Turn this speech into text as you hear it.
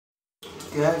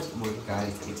Good morning,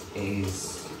 guys. It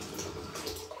is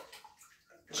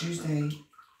Tuesday,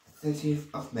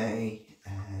 30th of May,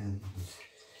 and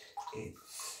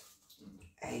it's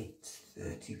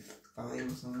 8:35 or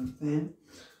something.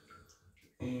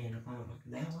 In about like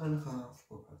an hour and a half,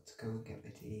 we're about to go and get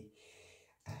ready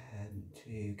and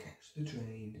to catch the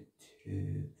train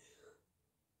to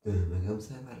Birmingham.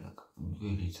 So I'm like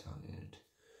really tired.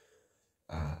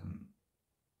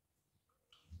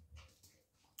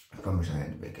 I promise I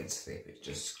had a bit good sleep. It's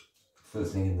just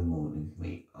first thing in the morning,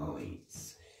 my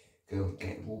eyes go and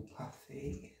get all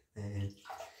puffy, and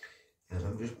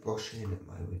I'm just brushing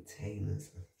my retainers.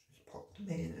 I just popped them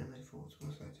in, and I thought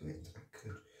once I do it, I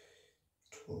could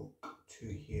talk to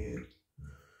you.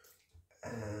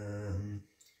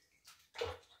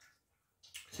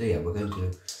 So yeah, we're going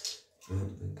to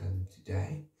Birmingham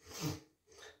today.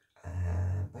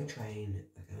 By train,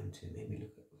 we're going to maybe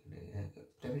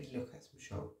look at some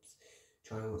shops,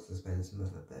 try not to spend some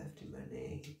of my birthday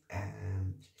money,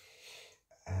 and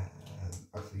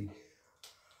obviously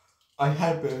I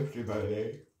had birthday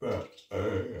money, but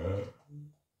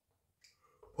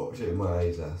popped it in my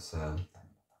laser, so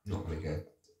not really good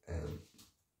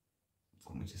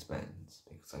for me to spend,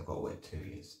 because I've got to wait 2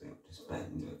 years to be able to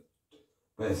spend it.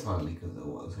 But it's fine because I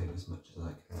want to save as much as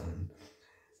I can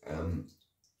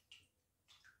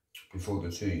before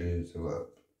the 2 years are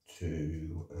up,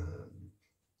 to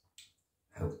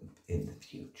help in the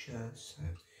future. So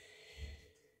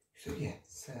yeah,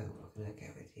 so we're gonna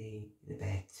get ready in a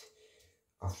bit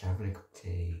after having a cup of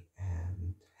tea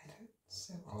and head out.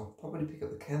 So I'll probably pick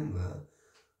up the camera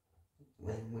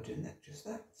when we're doing that, just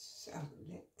that. So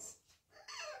let's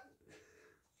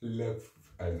I love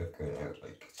going out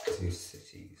like to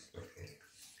cities like this.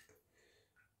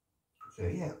 So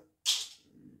yeah.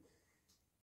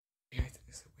 Guys,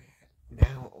 so we're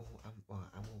now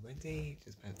I'm all ready,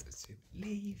 just about to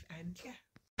leave, and yeah.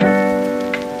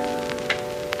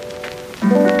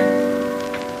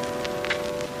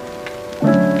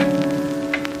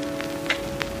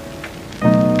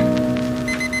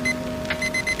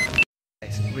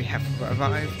 We have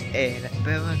arrived in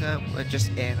Birmingham. We're just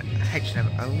in H&M.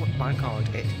 Oh my god,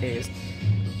 it is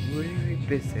really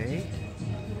busy.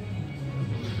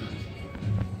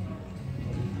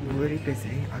 Really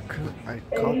busy. I can't.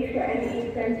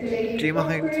 Do you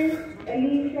mind?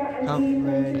 Can't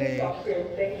really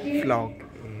vlog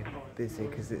in busy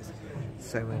because it's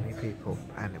so many people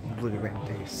and really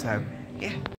windy. So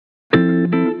yeah.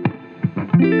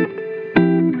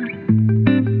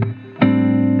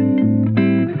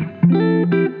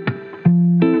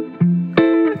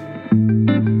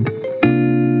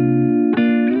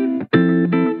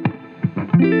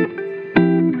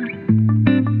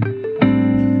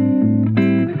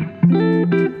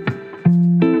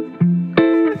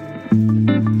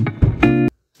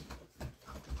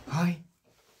 Hi.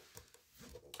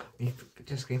 We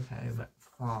just came home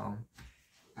from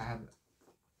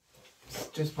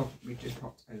we just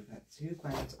popped over to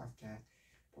Grand's after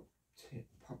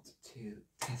popped to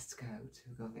Tesco to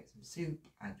go and get some soup,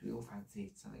 and we all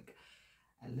fancied something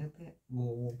a little bit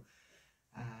warm.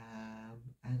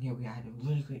 And yeah, we had a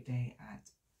really great day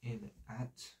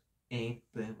in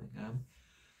Birmingham,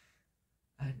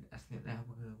 and I think now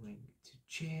we're going to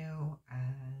chill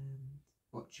and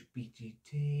watch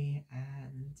BGT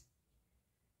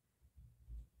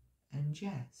and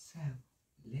yeah, so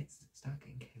let's start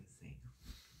getting cozy.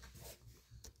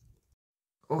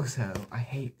 Also, I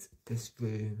hate this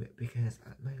room because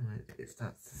at the moment it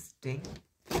starts to stink.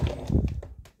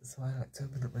 So I like to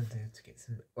open the window to get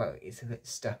some, well, it's a bit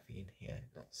stuffy in here,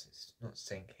 not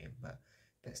stinking, but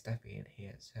a bit stuffy in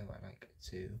here, so I like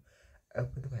to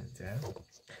open the window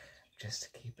just to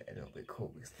keep it a little bit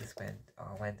cool, because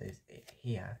our windows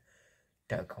here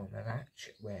don't come on the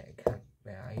latch where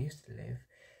I used to live.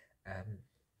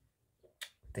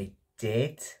 They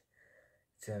did.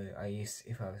 So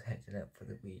if I was heading up for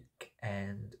the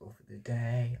weekend or for the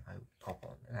day, I would pop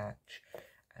on the latch,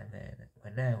 and then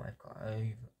now I've got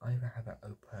to either have it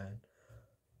open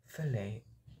fully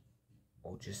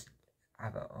or just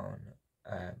have it on,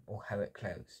 or have it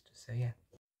closed. So yeah.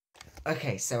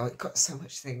 Okay, so I've got so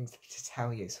much things to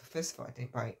tell you. So first of all,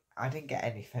 I didn't get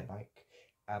anything like,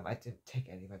 I didn't take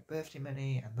any of my birthday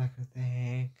money and that kind of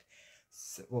thing.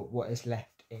 So what is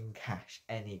left in cash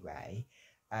anyway.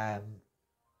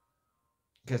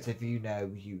 Because if you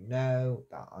know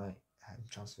that I have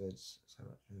transferred so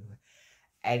much.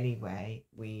 Anyway,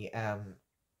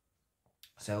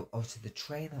 so obviously the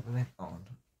train that we went on,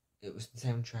 it was the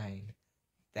same train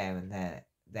there and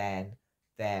then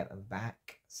there and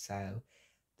back. So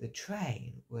the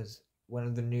train was one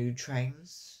of the new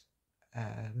trains.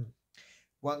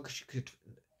 one because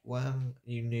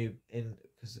you knew in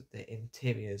because the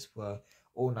interiors were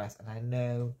all nice, and I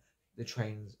know the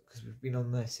trains because we've been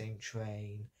on the same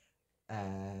train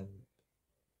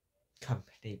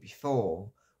company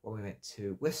before when we went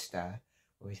to Worcester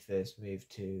when we first moved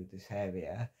to this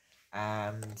area,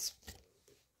 and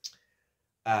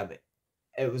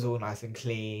it was all nice and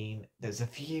clean. There's a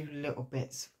few little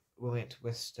bits when we went to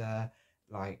Worcester,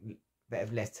 like a bit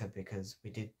of litter because we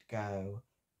did go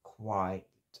quite,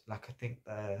 like I think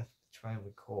the train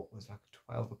we caught was like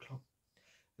a 12 o'clock,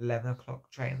 11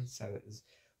 o'clock train, so it was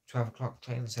 12 o'clock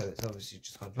train, so it's obviously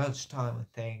just gone lunchtime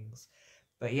and things.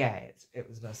 But yeah, it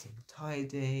was nice and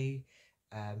tidy,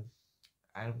 and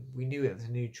we knew it was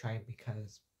a new train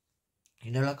because,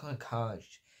 you know, like on a car,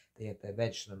 they have their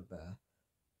reg number,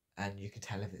 and you can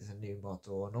tell if it's a new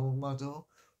model or an old model.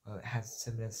 Well, it has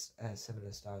similar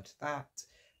style to that,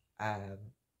 and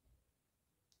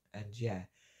yeah.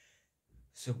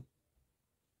 So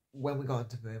when we got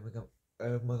into Birmingham,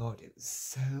 oh my god, it was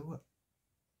so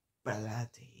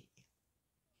bloody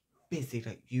busy.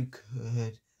 Like you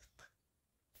could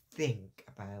think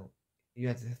about,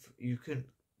 you couldn't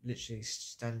literally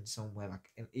stand somewhere like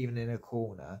even in a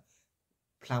corner,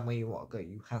 plan where you want to go.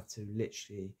 You had to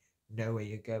literally know where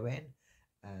you're going,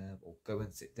 or go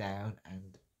and sit down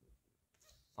and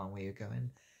find where you're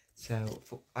going. So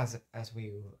as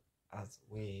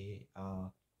we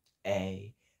are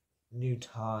a new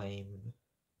time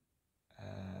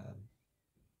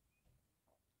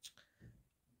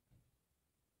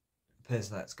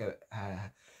person that's go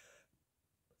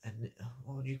and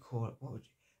what would you call it?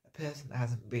 A person that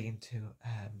hasn't been to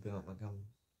Birmingham?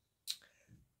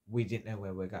 We didn't know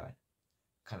where we're going,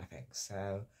 kind of thing.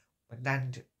 So my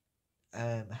dad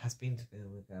has been to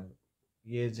Birmingham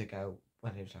years ago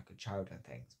when he was like a child and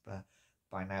things, but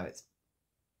by now it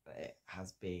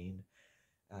has been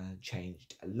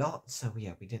changed a lot. So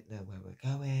yeah, we didn't know where we're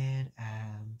going,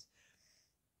 and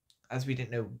as we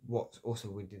didn't know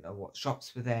we didn't know what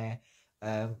shops were there.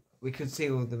 We could see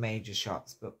all the major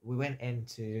shops, but we went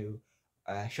into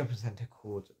a shopping centre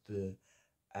called the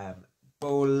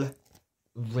Bull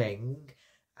Ring,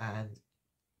 and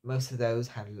most of those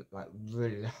had like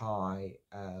really high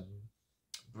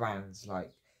brands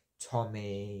like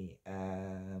Tommy,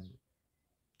 the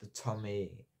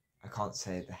Tommy, I can't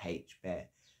say the H bit,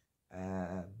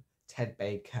 Ted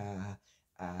Baker,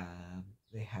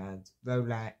 they had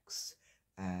Rolex,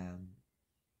 and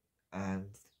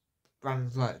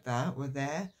brands like that were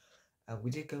there. And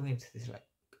we did go into this like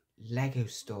Lego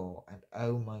store, and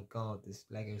oh my god, this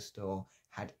Lego store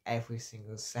had every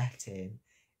single set in.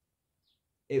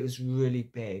 It was really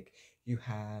big. You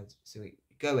had, so you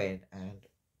go in, and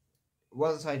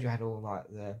one side you had all like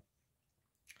the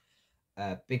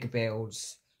bigger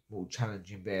builds, more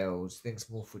challenging builds, things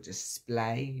more for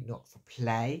display, not for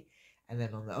play. And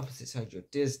then on the opposite side, you're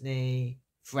Disney,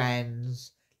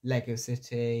 Friends, Lego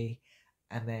City,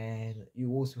 and then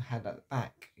you also had at the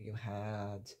back, you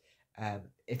had,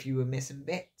 if you were missing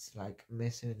bits, like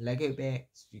missing Lego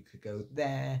bits, you could go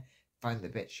there, find the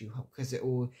bits you have, because it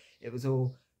was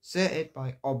all sorted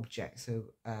by objects,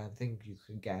 so things you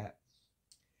could get,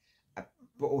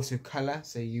 but also colour.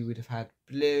 So you would have had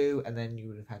blue, and then you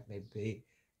would have had maybe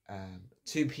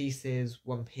 2 pieces,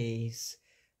 1 piece,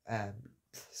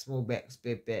 small bits,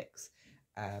 big bits,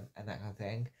 and that kind of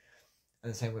thing.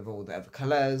 And the same with all the other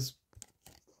colours.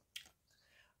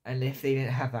 And if they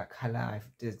didn't have that colour, I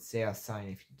did see a sign,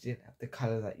 if you didn't have the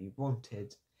colour that you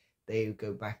wanted, they would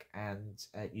go back and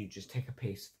you just take a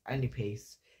piece, any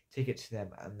piece, take it to them,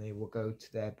 and they will go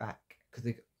to their back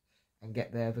and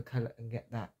get the other colour and get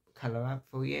that colour out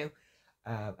for you,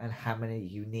 and how many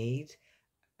you need,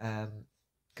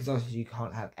 because obviously you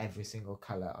can't have every single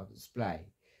colour on display.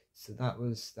 So that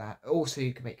was that. Also,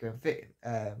 you can make your own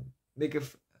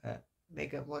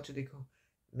what do they call,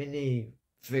 mini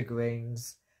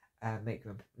figurines,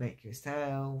 make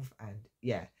yourself, and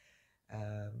yeah,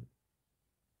 and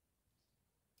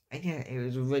yeah, it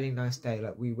was a really nice day.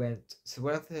 Like we went, so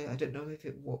I don't know if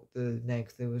it what the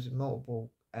next, there was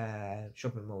multiple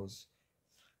shopping malls,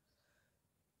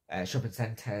 shopping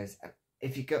centres.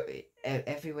 If you go,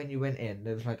 when you went in,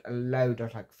 there was like a load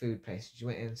of like food places. You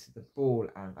went into the Ball,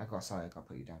 and I got to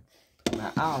put you down.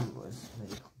 My arm was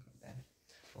really then.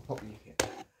 I'll pop you here.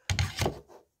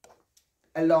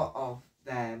 A lot of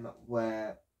them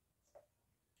were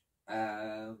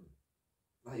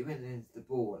like you went into the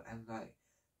Ball, and like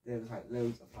there was like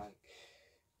loads of like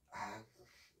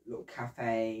little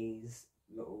cafes,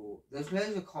 there's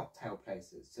loads of cocktail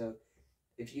places. So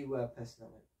if you were a person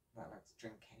that likes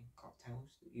drinking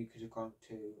cocktails, you could have gone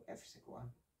to every single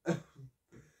one.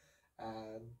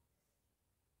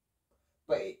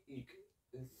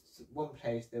 one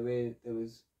place there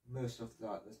was most of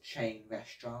like the chain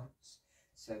restaurants.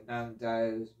 So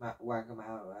Nando's,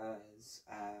 Wagamama's,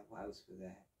 what else were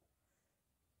there?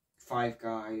 Five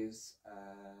Guys,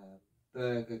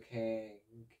 Burger King,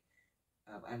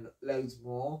 and loads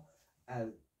more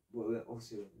were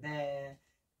also in there.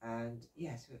 And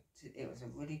yeah, so it was a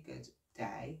really good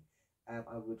day.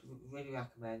 I would really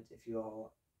recommend if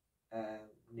you're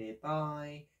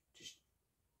nearby. Just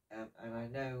and I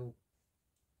know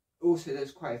also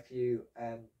there's quite a few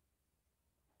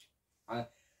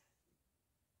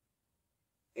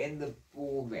in the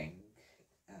boring.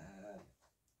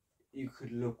 You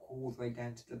could look all the way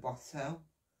down to the bottom.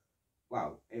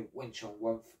 Well, once you're on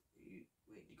one, you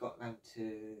got down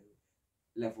to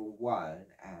level 1,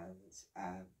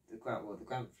 and the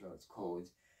ground floor it's called.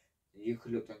 You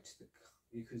could look down to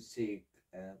you could see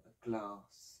a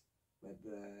glass where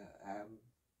the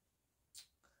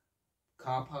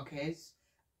car park is,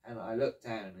 and I looked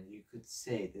down and you could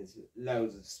see there's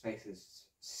loads of spaces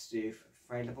still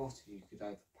available, so you could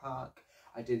either park.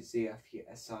 I did see a few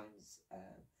signs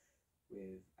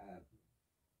with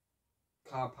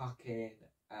car parking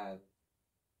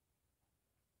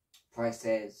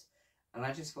prices, and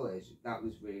I just thought that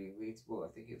was really reasonable. I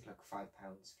think it was like £5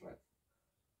 for like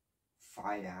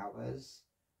 5 hours.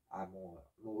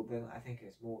 More than I think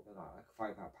it's more than like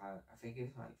 £5. I think it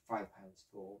was like £5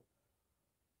 for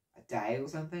a day or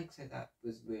something. So that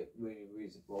was really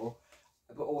reasonable.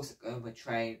 But also going by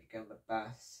train, going by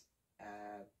bus.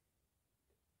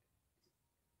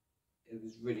 It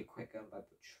was really quick going by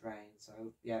train,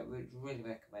 so yeah, I would really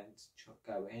recommend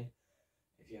going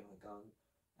if you haven't gone.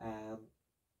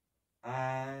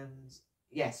 And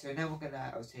yeah, so now we're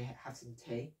gonna obviously have some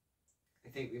tea. I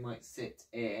think we might sit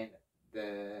in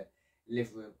the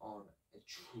living room on the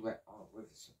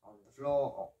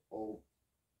floor or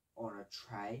on a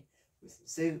tray with some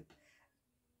soup,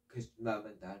 because Mum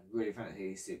and Dad really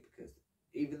fancy soup, because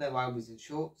even though I was in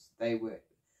shorts, they were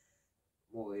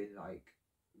more in like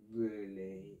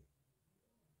really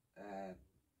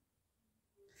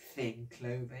thin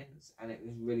clothing, and it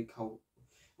was really cold.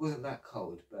 It wasn't that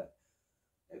cold, but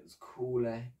it was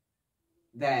cooler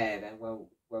there than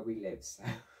where we live. So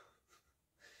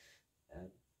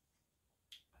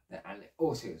and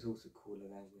also it was also cooler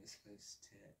than it's supposed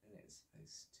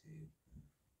to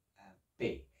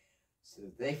be. So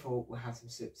they thought we'll have some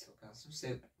soup. So we'll have some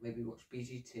soup, maybe watch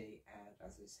BGT, and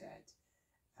as I said,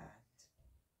 and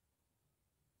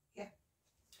yeah,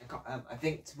 I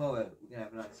think tomorrow we're gonna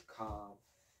have a nice calm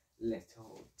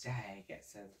little day, get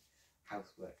some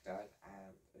housework done,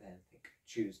 and then I think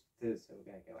Thursday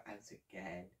we're gonna go out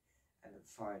again, and then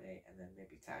Friday, and then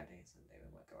maybe Saturday and Sunday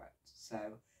we might go out.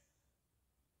 So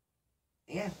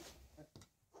yeah,